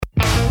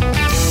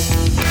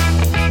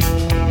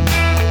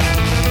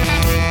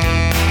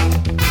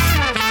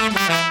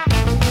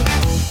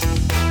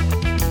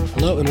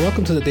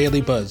welcome to the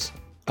Daily Buzz.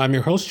 I'm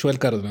your host, Joel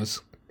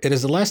Cardenas. It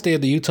is the last day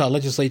of the Utah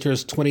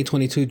Legislature's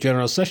 2022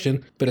 general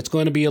session, but it's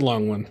going to be a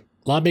long one.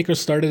 Lawmakers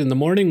started in the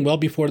morning well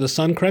before the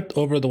sun crept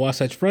over the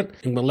Wasatch Front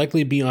and will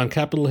likely be on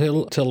Capitol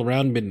Hill till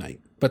around midnight.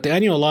 But the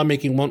annual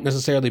lawmaking won't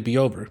necessarily be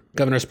over.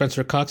 Governor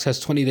Spencer Cox has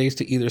 20 days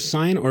to either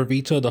sign or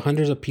veto the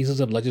hundreds of pieces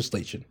of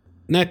legislation.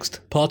 Next,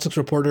 politics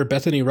reporter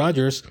Bethany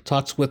Rodgers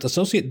talks with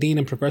Associate Dean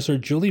and Professor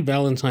Julie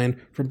Valentine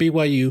from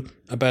BYU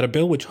about a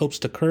bill which hopes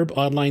to curb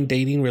online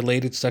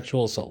dating-related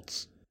sexual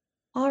assaults.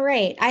 All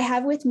right, I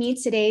have with me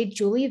today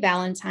Julie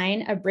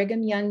Valentine, a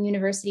Brigham Young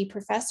University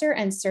professor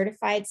and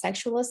certified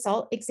sexual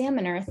assault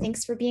examiner.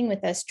 Thanks for being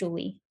with us,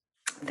 Julie.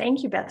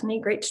 Thank you,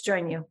 Bethany. Great to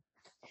join you.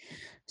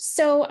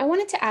 So I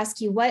wanted to ask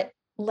you, what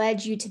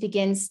led you to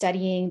begin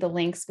studying the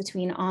links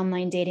between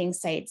online dating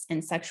sites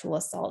and sexual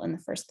assault in the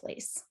first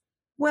place?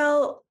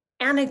 Well,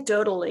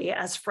 anecdotally,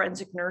 as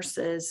forensic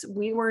nurses,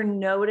 we were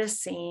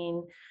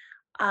noticing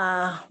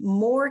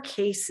more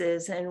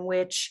cases in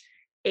which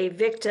a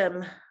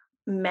victim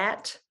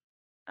met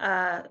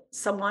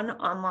someone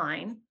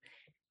online,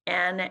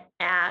 and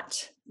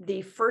at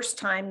the first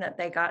time that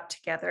they got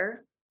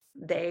together,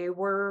 they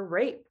were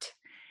raped.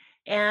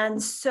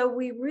 And so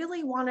we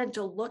really wanted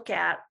to look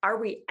at,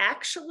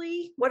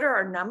 what are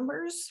our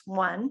numbers?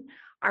 One,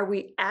 are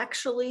we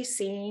actually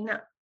seeing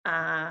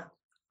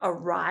a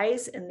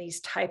rise in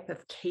these type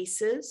of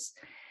cases?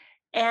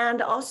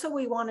 And also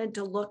we wanted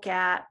to look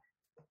at,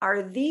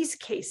 are these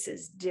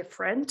cases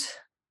different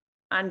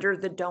under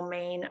the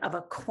domain of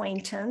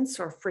acquaintance,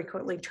 or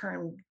frequently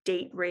termed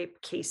date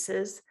rape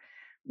cases,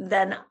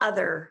 than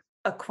other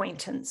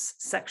acquaintance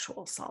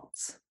sexual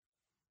assaults?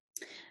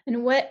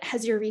 And what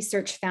has your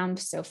research found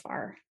so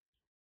far?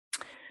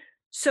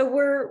 So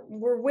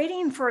we're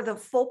waiting for the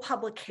full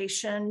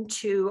publication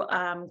to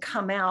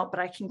come out, but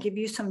I can give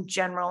you some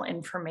general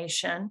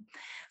information.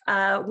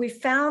 We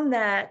found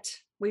that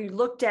we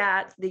looked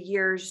at the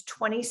years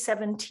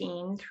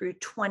 2017 through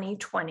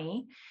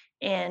 2020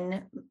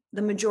 in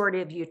the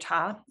majority of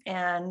Utah,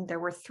 and there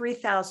were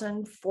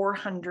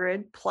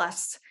 3,400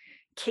 plus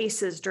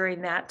cases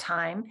during that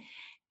time.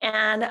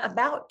 And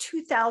about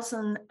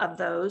 2,000 of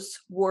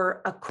those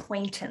were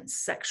acquaintance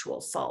sexual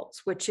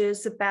assaults, which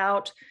is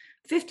about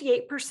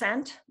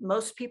 58%.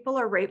 Most people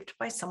are raped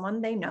by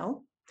someone they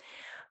know.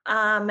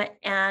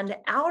 And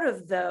out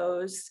of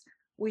those,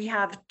 we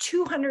have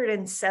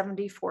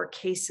 274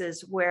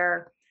 cases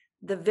where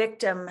the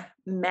victim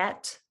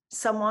met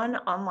someone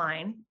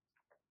online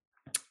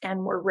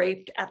and were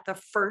raped at the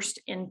first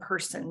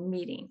in-person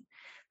meeting.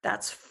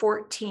 That's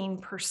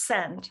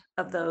 14%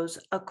 of those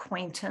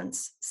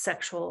acquaintance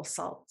sexual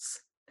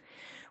assaults.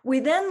 We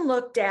then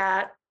looked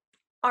at,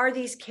 are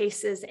these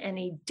cases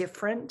any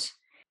different?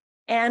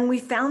 And we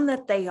found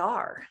that they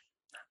are.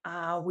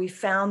 We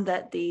found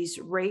that these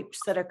rapes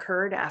that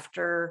occurred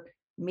after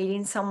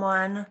meeting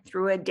someone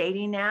through a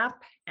dating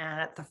app and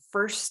at the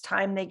first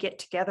time they get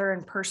together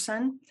in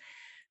person,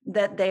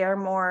 that they are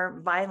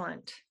more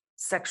violent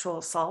sexual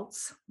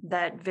assaults,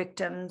 that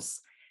victims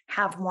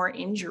have more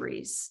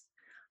injuries.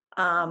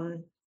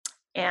 And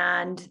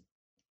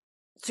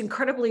it's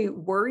incredibly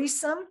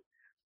worrisome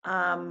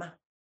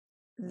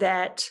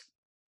that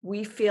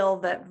we feel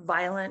that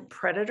violent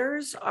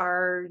predators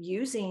are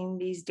using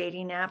these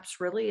dating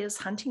apps really as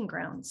hunting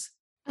grounds.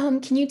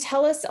 Can you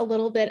tell us a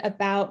little bit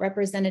about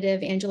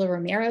Representative Angela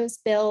Romero's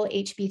bill,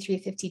 HB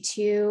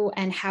 352,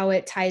 and how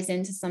it ties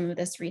into some of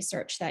this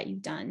research that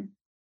you've done?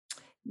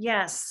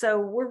 Yes, so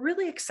we're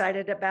really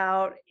excited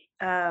about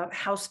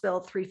House Bill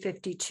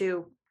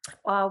 352.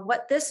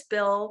 What this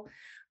bill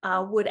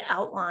would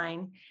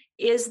outline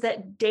is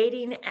that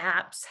dating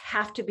apps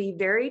have to be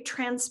very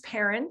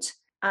transparent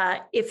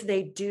if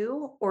they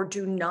do or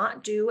do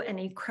not do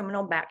any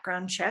criminal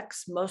background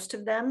checks. Most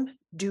of them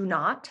do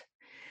not.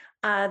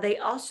 They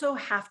also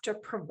have to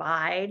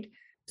provide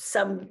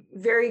some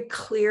very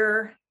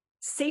clear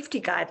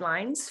safety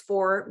guidelines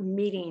for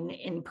meeting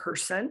in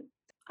person.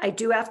 I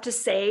do have to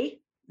say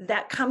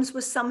that comes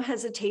with some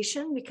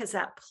hesitation because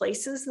that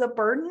places the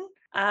burden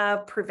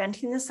of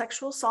preventing the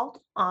sexual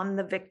assault on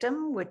the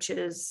victim, which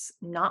is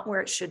not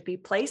where it should be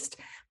placed,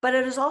 but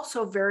it is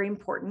also very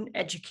important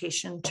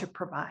education to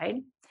provide.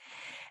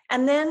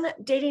 And then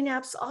dating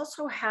apps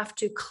also have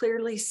to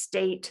clearly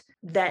state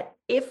that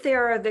if they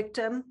are a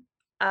victim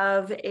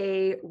of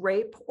a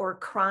rape or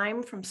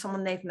crime from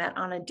someone they've met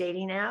on a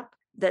dating app,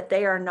 that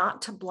they are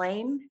not to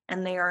blame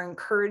and they are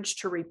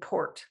encouraged to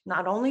report,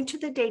 not only to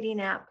the dating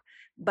app,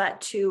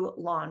 but to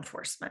law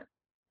enforcement.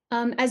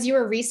 As you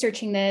were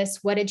researching this,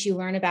 what did you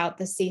learn about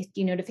the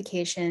safety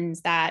notifications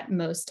that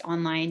most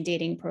online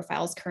dating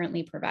profiles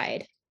currently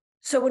provide?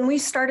 So when we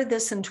started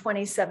this in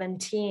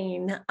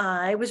 2017,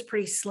 it was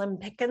pretty slim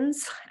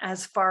pickings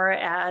as far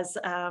as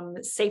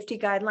safety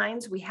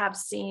guidelines. We have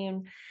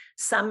seen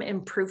some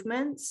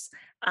improvements,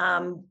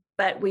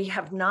 but we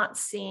have not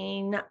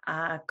seen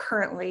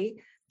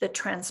currently the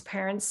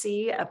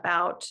transparency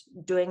about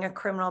doing a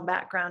criminal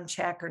background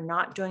check or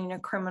not doing a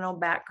criminal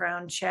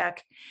background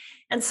check.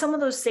 And some of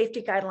those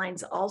safety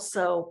guidelines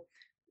also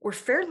were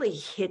fairly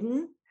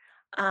hidden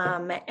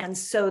And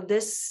so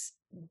this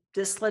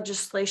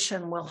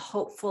legislation will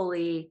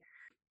hopefully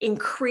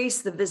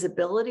increase the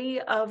visibility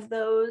of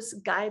those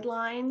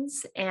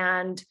guidelines.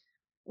 And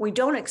we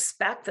don't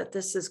expect that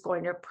this is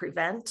going to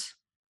prevent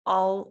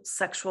all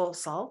sexual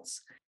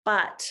assaults,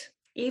 but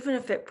even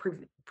if it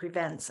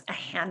prevents a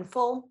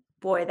handful,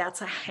 boy,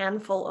 that's a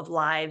handful of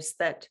lives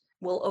that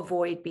will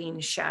avoid being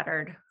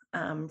shattered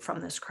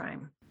from this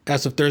crime.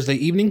 As of Thursday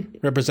evening,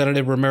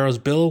 Representative Romero's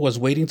bill was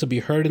waiting to be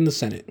heard in the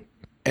Senate.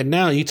 And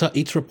now, Utah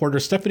Eats reporter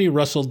Stefene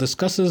Russell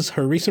discusses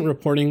her recent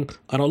reporting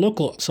on a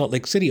local Salt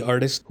Lake City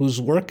artist whose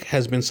work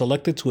has been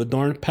selected to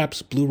adorn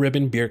Pabst Blue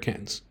Ribbon beer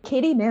cans.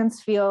 Katie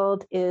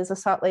Mansfield is a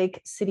Salt Lake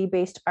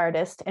City-based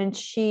artist, and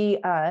she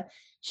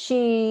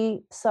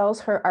sells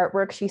her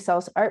artwork. She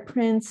sells art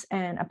prints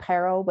and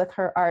apparel with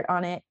her art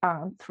on it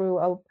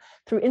through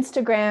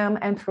Instagram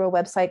and through a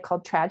website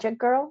called Tragic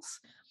Girls.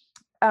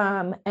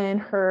 And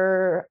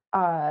her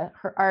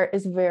art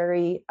is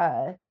very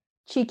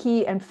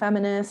cheeky and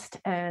feminist,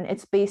 and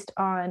it's based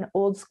on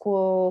old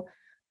school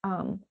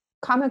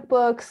comic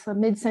books,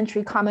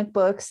 mid-century comic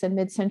books and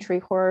mid-century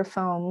horror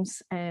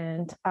films.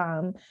 And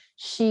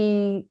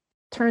she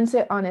turns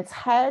it on its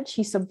head.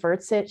 She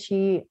subverts it.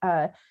 She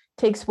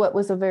takes what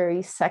was a very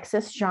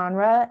sexist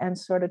genre and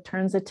sort of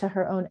turns it to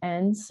her own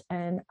ends,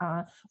 and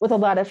with a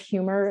lot of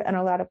humor and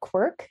a lot of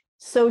quirk.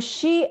 So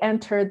she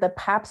entered the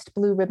Pabst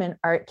Blue Ribbon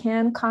Art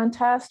Can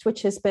contest,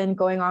 which has been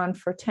going on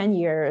for 10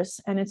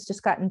 years, and it's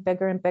just gotten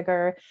bigger and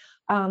bigger.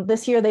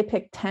 This year, they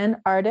picked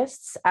 10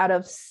 artists out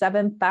of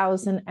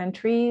 7,000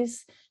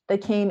 entries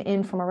that came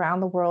in from around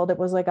the world. It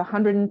was like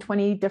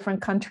 120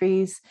 different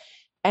countries,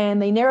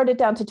 and they narrowed it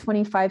down to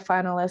 25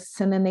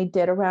 finalists, and then they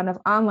did a round of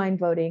online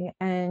voting,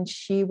 and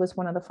she was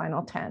one of the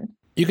final 10.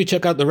 You can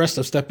check out the rest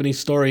of Stephanie's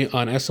story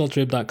on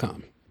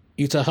sltrib.com.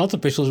 Utah health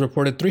officials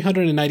reported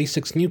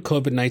 396 new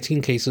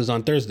COVID-19 cases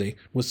on Thursday,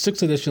 with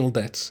 6 additional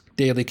deaths.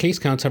 Daily case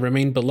counts have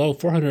remained below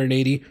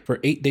 480 for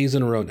 8 days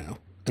in a row now.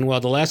 And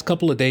while the last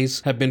couple of days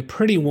have been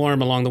pretty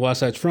warm along the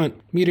Wasatch Front,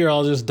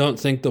 meteorologists don't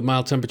think the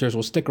mild temperatures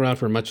will stick around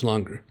for much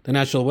longer. The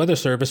National Weather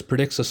Service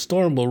predicts a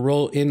storm will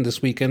roll in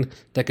this weekend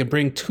that could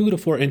bring 2 to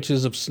 4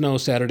 inches of snow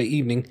Saturday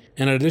evening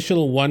and an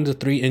additional 1 to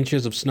 3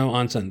 inches of snow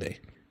on Sunday.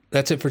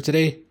 That's it for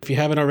today. If you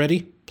haven't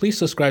already, please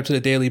subscribe to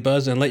the Daily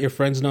Buzz and let your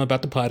friends know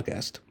about the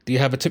podcast. Do you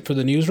have a tip for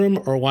the newsroom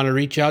or want to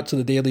reach out to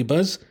the Daily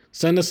Buzz?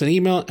 Send us an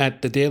email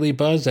at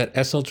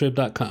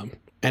thedailybuzz@sltrib.com.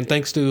 And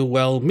thanks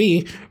to,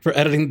 me for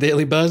editing the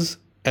Daily Buzz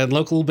and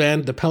local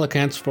band The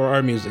Pelicans for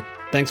our music.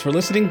 Thanks for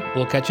listening.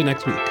 We'll catch you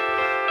next week.